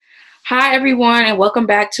Hi, everyone, and welcome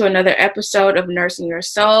back to another episode of Nursing Your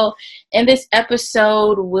Soul. In this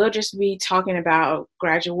episode, we'll just be talking about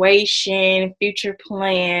graduation, future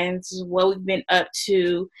plans, what we've been up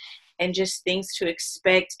to, and just things to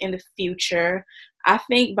expect in the future. I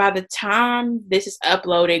think by the time this is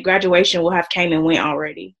uploaded, graduation will have came and went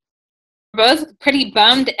already. We're both pretty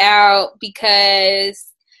bummed out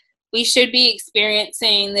because we should be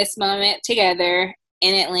experiencing this moment together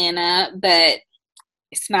in Atlanta, but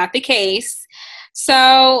it's not the case.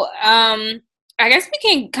 So, I guess we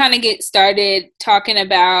can kind of get started talking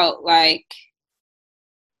about like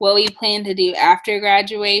what we plan to do after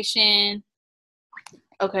graduation.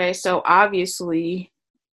 Okay, so obviously,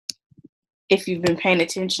 if you've been paying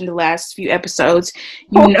attention to the last few episodes,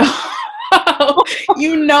 you know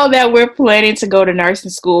you know that we're planning to go to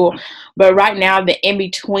nursing school, but right now the in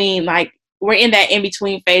between, like we're in that in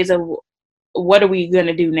between phase of what are we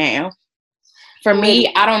gonna do now. For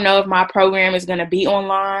me, I don't know if my program is gonna be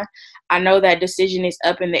online. I know that decision is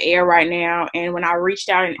up in the air right now, and when I reached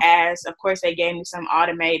out and asked, of course they gave me some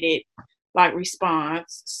automated like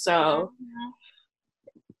response. So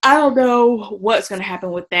I don't know what's gonna happen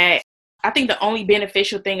with that. I think the only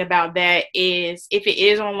beneficial thing about that is if it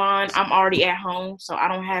is online, I'm already at home, so I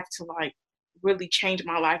don't have to like really change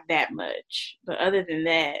my life that much. But other than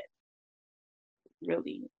that,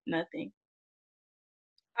 really nothing.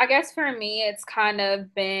 I guess for me, it's kind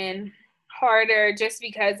of been harder just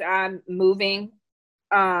because I'm moving.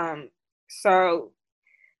 So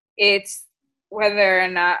it's whether or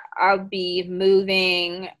not I'll be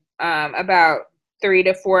moving about 3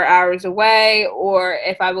 to 4 hours away or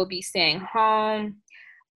if I will be staying home.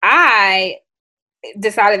 I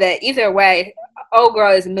decided that either way, old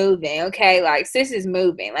girl is moving, okay? Like, sis is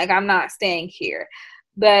moving. Like, I'm not staying here.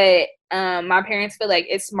 But my parents feel like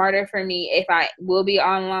it's smarter for me if I will be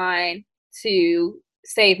online to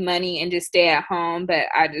save money and just stay at home. But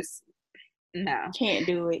I just, no. Can't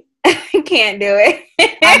do it. Can't do it.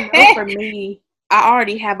 I know for me, I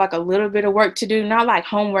already have like a little bit of work to do, not like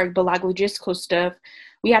homework, but like logistical stuff.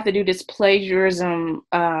 We have to do this plagiarism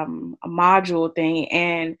module thing,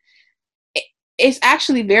 and it's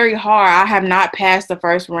actually very hard. I have not passed the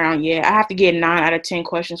first round yet. I have to get 9 out of 10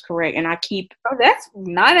 questions correct, and I keep Oh, that's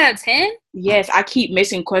 9 out of 10? yes, I keep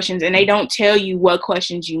missing questions, and they don't tell you what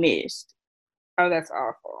questions you missed. Oh, that's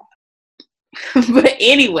awful. But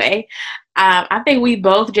anyway, I think we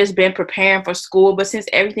both just been preparing for school, but since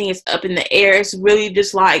everything is up in the air, it's really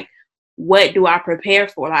just like, what do I prepare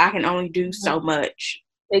for? Like, I can only do so much.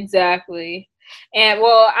 Exactly. And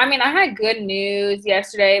well, I mean, I had good news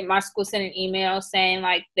yesterday. My school sent an email saying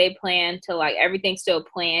like they plan to like everything's still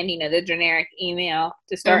planned, the generic email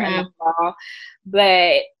to start in the fall.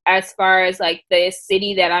 But as far as like the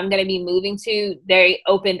city that I'm going to be moving to, they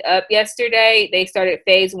opened up yesterday. They started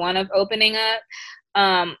phase 1 of opening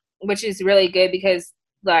up, which is really good because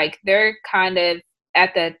like they're kind of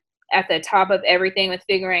at the top of everything with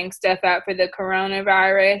figuring stuff out for the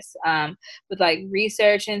coronavirus, with like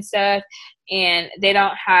research and stuff, and they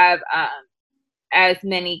don't have as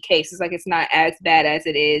many cases. Like it's not as bad as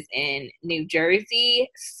it is in New Jersey.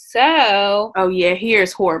 So, oh yeah, here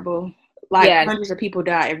it's horrible. Like hundreds of people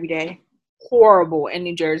die every day. Horrible in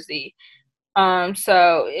New Jersey.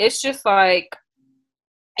 So it's just like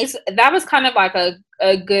that was kind of like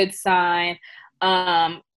a good sign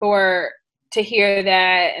for to hear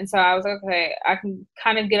that. And so I was like, okay, I can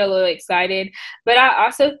kind of get a little excited. But I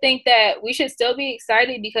also think that we should still be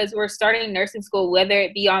excited because we're starting nursing school, whether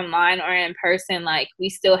it be online or in person. Like we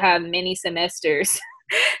still have many semesters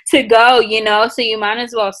to go, so you might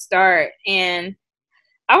as well start. And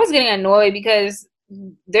I was getting annoyed because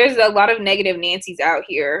there's a lot of negative Nancys out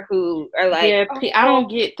here who are like, yeah, I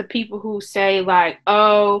don't get the people who say like,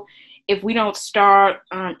 oh, if we don't start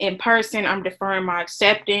in person, I'm deferring my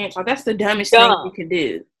acceptance. Like that's the dumbest thing you can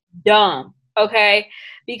do. Dumb. Okay.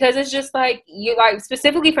 Because it's just like you like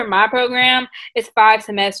specifically for my program, it's 5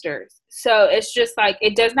 semesters. So it's just like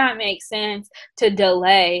it does not make sense to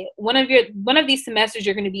delay one of these semesters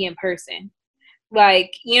you're going to be in person.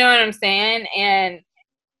 Like, you know what I'm saying? And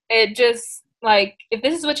it just like if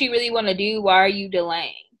this is what you really want to do, why are you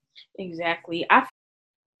delaying? Exactly.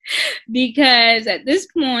 Because at this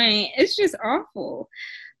point, it's just awful.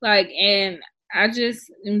 Like, and I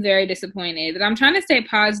just am very disappointed. But I'm trying to stay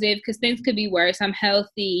positive because things could be worse. I'm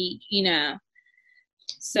healthy,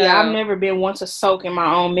 So yeah, I've never been one to soak in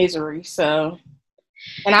my own misery. So,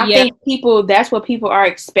 and I think that's what people are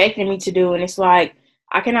expecting me to do. And it's like,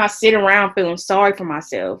 I cannot sit around feeling sorry for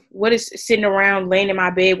myself. What is sitting around laying in my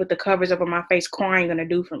bed with the covers over my face crying going to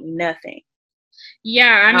do for me? Nothing.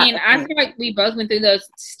 Yeah, I mean, I feel like we both went through those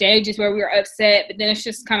stages where we were upset, but then it's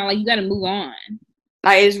just kind of like you got to move on.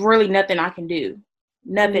 Like, it's really nothing I can do.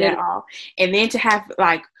 Nothing at all. And then to have,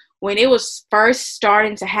 like, when it was first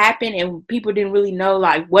starting to happen and people didn't really know,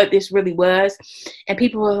 like, what this really was, and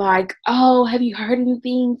people were like, oh, have you heard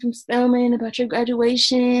anything from Spelman about your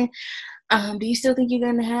graduation? Do you still think you're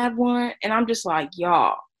going to have one? And I'm just like,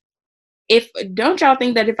 y'all, don't y'all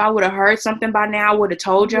think that if I would have heard something by now, I would have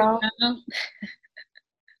told y'all?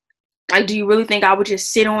 Like, do you really think I would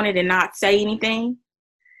just sit on it and not say anything?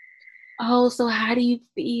 Oh, so how do you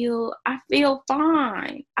feel? I feel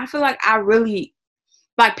fine. I feel like I really,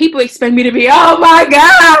 like, people expect me to be, oh my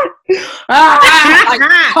God, like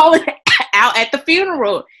calling out at the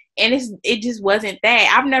funeral. And it just wasn't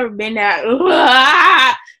that. I've never been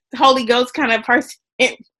that Holy Ghost kind of person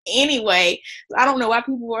anyway. I don't know why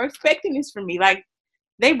people were expecting this from me. Like,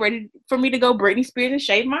 they ready for me to go Britney Spears and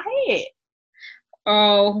shave my head.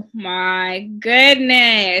 Oh my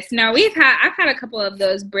goodness. No, I've had a couple of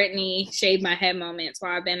those Britney shave my head moments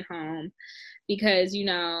while I've been home because, you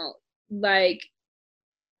know, like,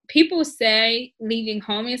 people say leaving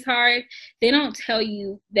home is hard. They don't tell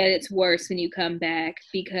you that it's worse when you come back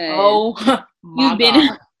because you've been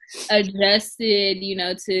adjusted, you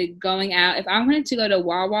know, to going out. If I wanted to go to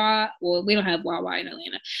Wawa, well, we don't have Wawa in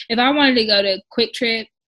Atlanta. If I wanted to go to Quick Trip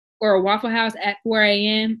or a Waffle House at 4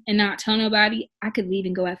 a.m. and not tell nobody, I could leave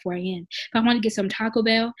and go at 4 a.m. If I want to get some Taco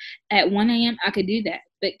Bell at 1 a.m., I could do that.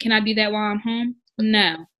 But can I do that while I'm home?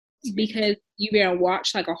 No, because you've been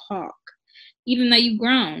watched like a hawk. Even though you've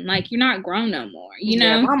grown, like, you're not grown no more, you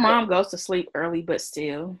know? Yeah, my mom goes to sleep early, but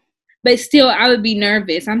still, I would be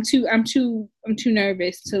nervous. I'm too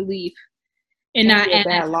nervous to leave and not ask.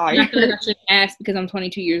 I feel like I shouldn't ask because I'm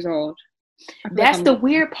 22 years old. That's the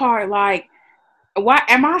weird part. Like, why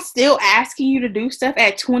am I still asking you to do stuff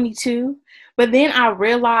at 22? But then I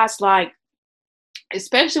realized, like,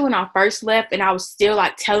 especially when I first left and I was still,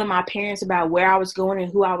 like, telling my parents about where I was going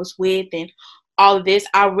and who I was with and all of this,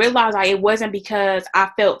 I realized, like, it wasn't because I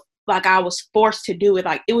felt like I was forced to do it.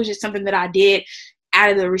 Like, it was just something that I did out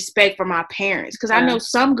of the respect for my parents. Because I know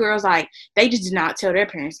some girls, like, they just did not tell their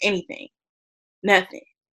parents anything. Nothing.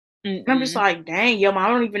 And I'm just like, dang, yo, I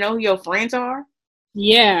don't even know who your friends are.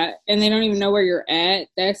 Yeah, and they don't even know where you're at.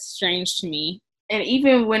 That's strange to me. And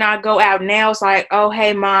even when I go out now, it's like, oh,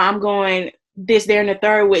 hey, Mom, I'm going this, there, and the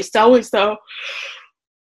third with so-and-so.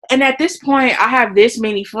 And at this point, I have this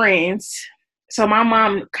many friends. So my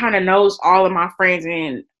mom kind of knows all of my friends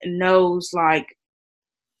and knows, like,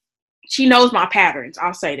 she knows my patterns.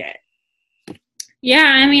 I'll say that.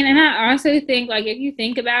 Yeah, I mean, and I also think, like, if you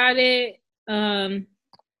think about it,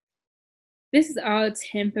 this is all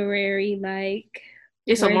temporary. Like,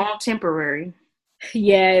 it's a long temporary.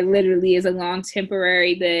 Yeah, it literally is a long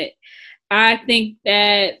temporary. But I think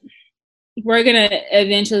that we're gonna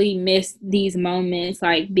eventually miss these moments,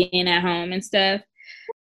 like being at home and stuff.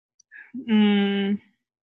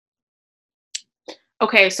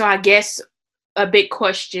 Okay, so I guess a big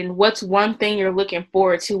question: what's one thing you're looking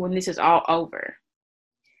forward to when this is all over?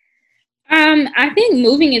 I think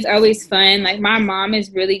moving is always fun. Like, my mom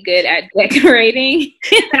is really good at decorating.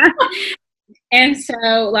 And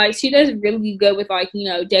so, like, she does really good with, like, you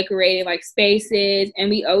know, decorating, like, spaces. And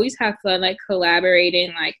we always have fun, like,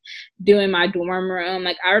 collaborating, like, doing my dorm room.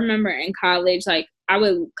 Like, I remember in college, like, I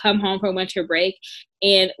would come home for winter break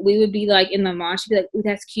and we would be, like, in the mall. She'd be like, ooh,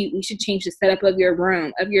 that's cute. We should change the setup of your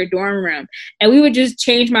room, of your dorm room. And we would just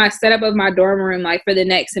change my setup of my dorm room, like, for the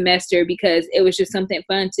next semester because it was just something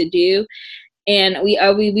fun to do. And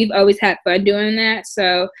we've always had fun doing that.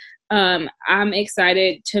 So I'm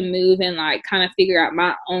excited to move and, like, kind of figure out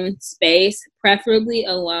my own space, preferably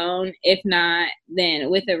alone. If not, then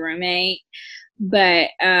with a roommate.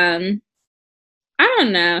 But I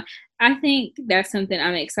don't know. I think that's something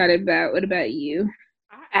I'm excited about. What about you?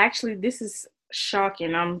 Actually, this is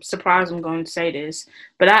shocking. I'm surprised I'm going to say this,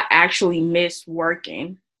 but I actually miss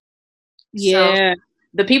working. Yeah. So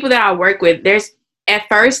the people that I work with, at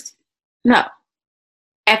first there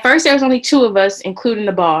was only 2 of us, including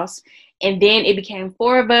the boss. And then it became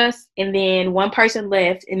 4 of us. And then 1 person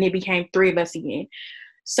left and it became 3 of us again.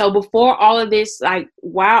 So before all of this, like,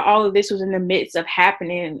 while all of this was in the midst of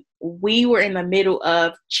happening, we were in the middle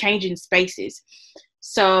of changing spaces.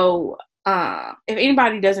 So if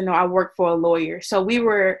anybody doesn't know, I work for a lawyer. So we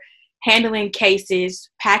were handling cases,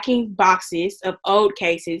 packing boxes of old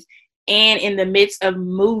cases, and in the midst of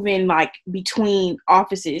moving, like, between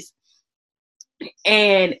offices.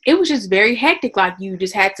 And it was just very hectic. Like, you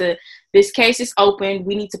just had to this case is open.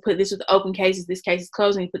 We need to put this with the open cases. This case is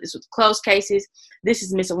closed. We put this with the closed cases. This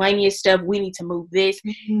is miscellaneous stuff. We need to move this.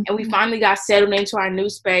 Mm-hmm. And we finally got settled into our new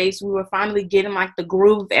space. We were finally getting like the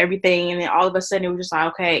groove of everything. And then all of a sudden it was just like,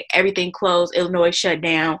 okay, everything closed. Illinois shut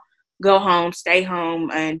down. Go home, stay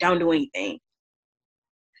home, and don't do anything.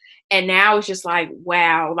 And now it's just like,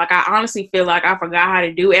 wow. Like, I honestly feel like I forgot how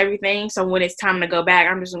to do everything. So when it's time to go back,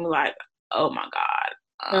 I'm just going to be like, oh, my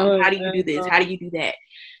God. How do you do this? How do you do that?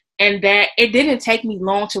 And that it didn't take me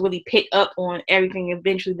long to really pick up on everything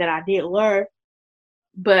eventually that I did learn.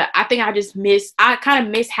 But I think I kind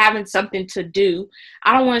of miss having something to do.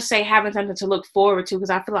 I don't want to say having something to look forward to, because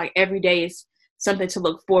I feel like every day is something to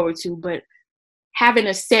look forward to. But having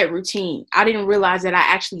a set routine, I didn't realize that I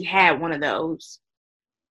actually had one of those.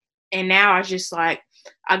 And now I just like,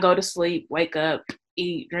 I go to sleep, wake up,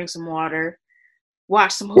 eat, drink some water,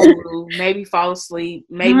 watch some Hulu, maybe fall asleep,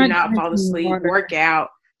 maybe not fall asleep, work out,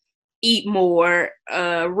 eat more,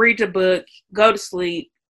 read a book, go to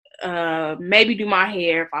sleep, maybe do my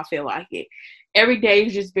hair if I feel like it. Every day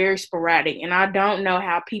is just very sporadic. And I don't know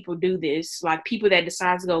how people do this. Like, people that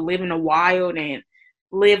decide to go live in the wild and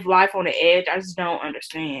live life on the edge, I just don't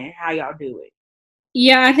understand how y'all do it.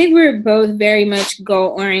 Yeah, I think we're both very much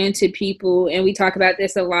goal-oriented people, and we talk about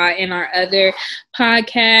this a lot in our other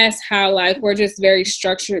podcasts, how, like, we're just very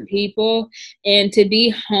structured people. And to be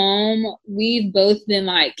home, we've both been,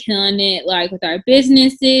 like, killing it, like, with our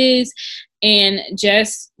businesses and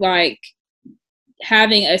just, like,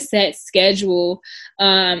 having a set schedule.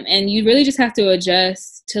 And you really just have to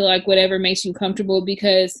adjust to, like, whatever makes you comfortable,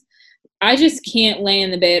 because I just can't lay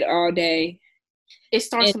in the bed all day. It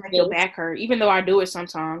starts to make your back hurt, even though I do it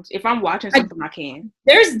sometimes. If I'm watching something, I can.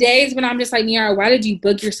 There's days when I'm just like, Niara, why did you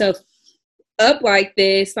book yourself up like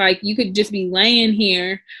this? Like, you could just be laying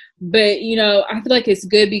here. But, you know, I feel like it's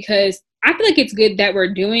good, because I feel like it's good that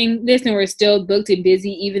we're doing this and we're still booked and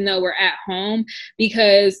busy, even though we're at home,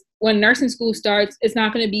 because when nursing school starts, it's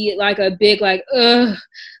not going to be like a big, like,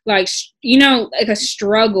 like, you know, like a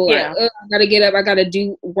struggle. Yeah. Like, I got to get up. I got to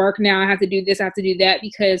do work now. I have to do this. I have to do that,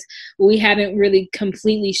 because we haven't really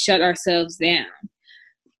completely shut ourselves down.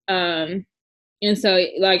 And so,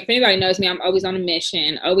 like, if anybody knows me, I'm always on a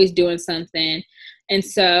mission, always doing something. And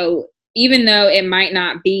so even though it might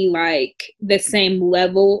not be like the same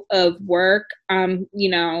level of work, you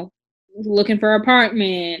know, looking for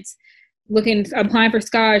apartments, applying for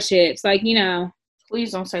scholarships, like, you know.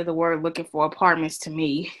 Please don't say the word looking for apartments to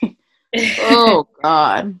me. Oh,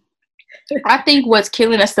 God. I think what's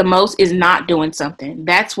killing us the most is not doing something.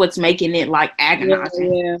 That's what's making it, like,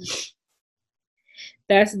 agonizing. Yeah.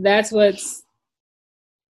 That's what's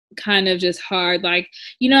kind of just hard. Like,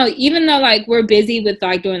 you know, even though, like, we're busy with,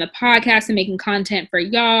 like, doing the podcast and making content for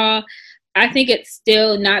y'all, I think it's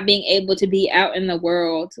still not being able to be out in the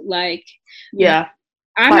world. Like, yeah.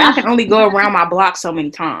 I can only go around my block so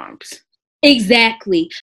many times.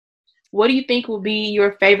 Exactly. What do you think will be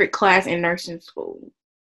your favorite class in nursing school?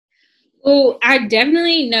 Well, I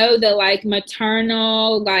definitely know that, like,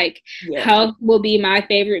 maternal, like, health will be my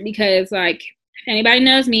favorite, because, like, if anybody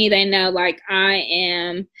knows me, they know, like, I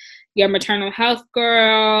am your maternal health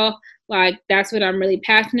girl. Like, that's what I'm really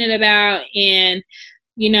passionate about. And,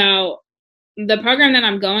 you know, the program that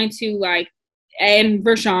I'm going to, like, and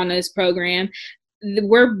Vershana's program,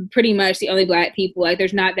 we're pretty much the only Black people. Like,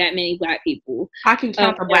 there's not that many Black people. I can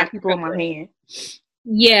count the Black people on my hand.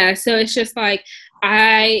 Yeah, so it's just like,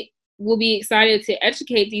 I will be excited to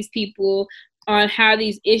educate these people on how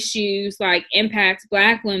these issues, like, impact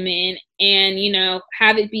Black women, and, you know,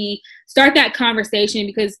 have it start that conversation,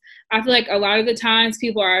 because I feel like a lot of the times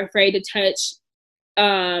people are afraid to touch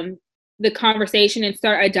the conversation and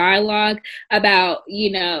start a dialogue about,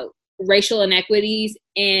 you know, racial inequities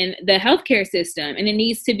in the healthcare system, and it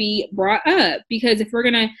needs to be brought up, because if we're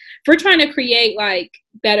trying to create, like,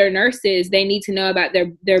 better nurses, they need to know about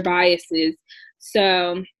their biases.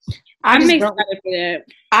 So I'm excited for that.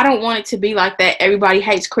 I don't want it to be like that Everybody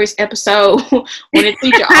Hates Chris episode when the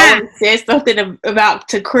teacher always says something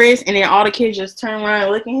to Chris, and then all the kids just turn around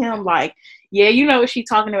and look at him like, yeah, you know what she's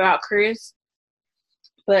talking about, Chris.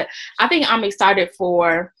 But I think I'm excited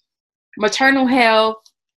for maternal health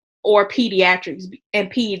or pediatrics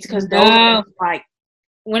and peds, because those are, like,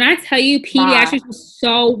 when I tell you pediatrics is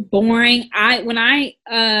so boring. What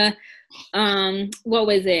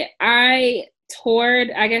was it? I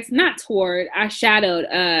shadowed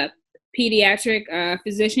a pediatric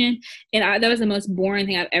physician, and that was the most boring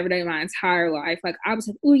thing I've ever done in my entire life. Like, I was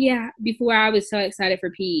like, oh yeah, before I was so excited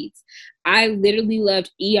for peds. I literally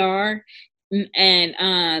loved ER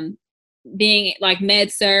and being, like,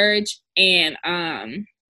 med surge and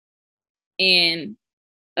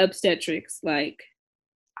obstetrics, like.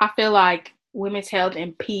 I feel like women's health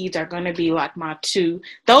and peds are going to be like my two.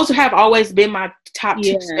 Those have always been my top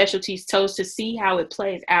two specialties. So to see how it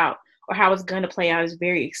plays out or how it's going to play out is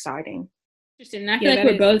very exciting. And I feel like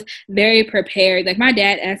we're both very prepared. Like my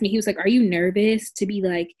dad asked me, he was like, "Are you nervous to be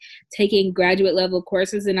like taking graduate level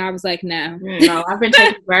courses?" And I was like, "No." No, I've been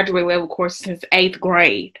taking graduate level courses since 8th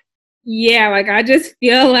grade. Yeah, like I just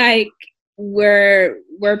feel like we're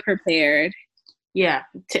prepared. Yeah,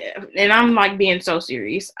 and I'm like being so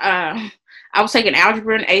serious. I was taking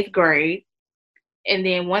algebra in 8th grade, and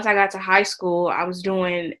then once I got to high school, I was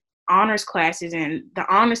doing honors classes, and the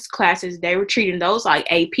honors classes, they were treating those like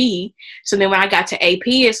AP. So then when I got to AP,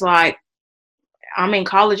 it's like I'm in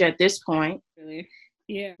college at this point. Really?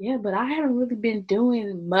 Yeah. Yeah, but I haven't really been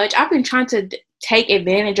doing much. I've been trying to take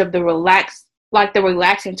advantage of the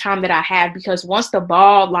relaxing time that I have, because once the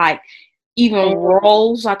ball like even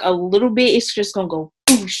rolls like a little bit, it's just gonna go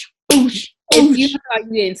boosh, boosh. If you feel like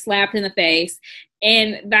you're getting slapped in the face,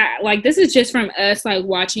 and that like this is just from us like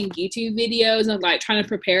watching YouTube videos and like trying to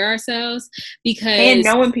prepare ourselves and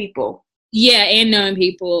knowing people. Yeah, and knowing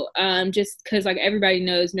people. Just because like everybody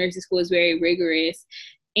knows nursing school is very rigorous.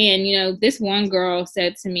 And, you know, this one girl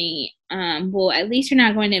said to me, well, at least you're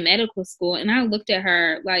not going to medical school. And I looked at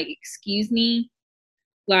her like, excuse me?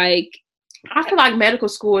 Like, I feel like medical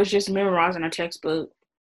school is just memorizing a textbook.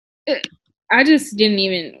 I just didn't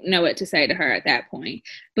even know what to say to her at that point.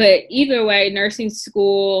 But either way, nursing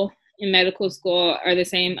school and medical school are the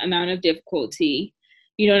same amount of difficulty.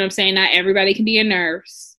 You know what I'm saying? Not everybody can be a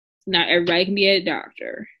nurse. Not everybody can be a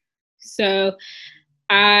doctor. So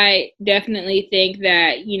I definitely think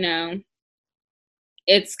that, you know,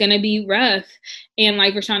 it's going to be rough. And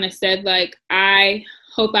like Rashana said, like, I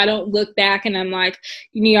hope I don't look back and I'm like,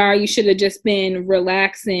 you should have just been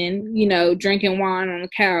relaxing, you know, drinking wine on the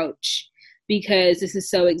couch, because this is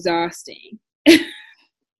so exhausting.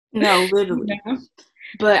 No, literally. You know?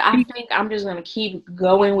 But I think I'm just going to keep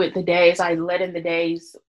going with the days, like letting the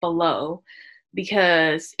days flow,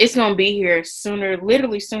 because it's going to be here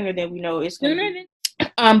literally sooner than we know it's going to be.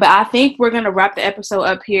 But I think we're going to wrap the episode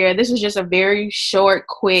up here. This is just a very short,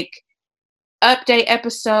 quick update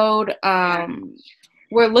episode.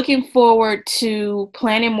 We're looking forward to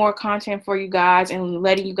planning more content for you guys and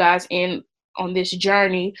letting you guys in on this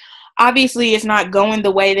journey. Obviously, it's not going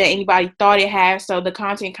the way that anybody thought it has, so the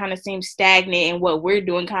content kind of seems stagnant, and what we're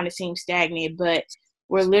doing kind of seems stagnant, but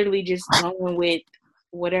we're literally just going with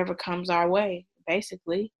whatever comes our way,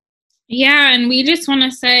 basically. Yeah, and we just want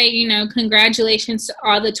to say, you know, congratulations to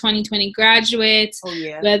all the 2020 graduates,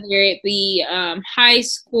 whether it be high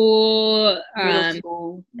school,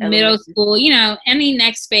 middle school, you know, any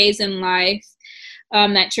next phase in life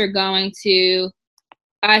that you're going to.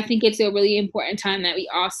 I think it's a really important time that we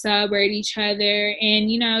all celebrate each other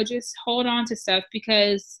and, you know, just hold on to stuff,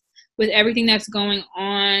 because with everything that's going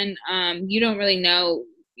on, you don't really know,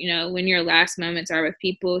 you know, when your last moments are with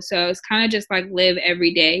people. So it's kind of just like live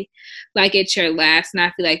every day like it's your last. And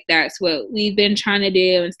I feel like that's what we've been trying to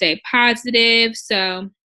do and stay positive. So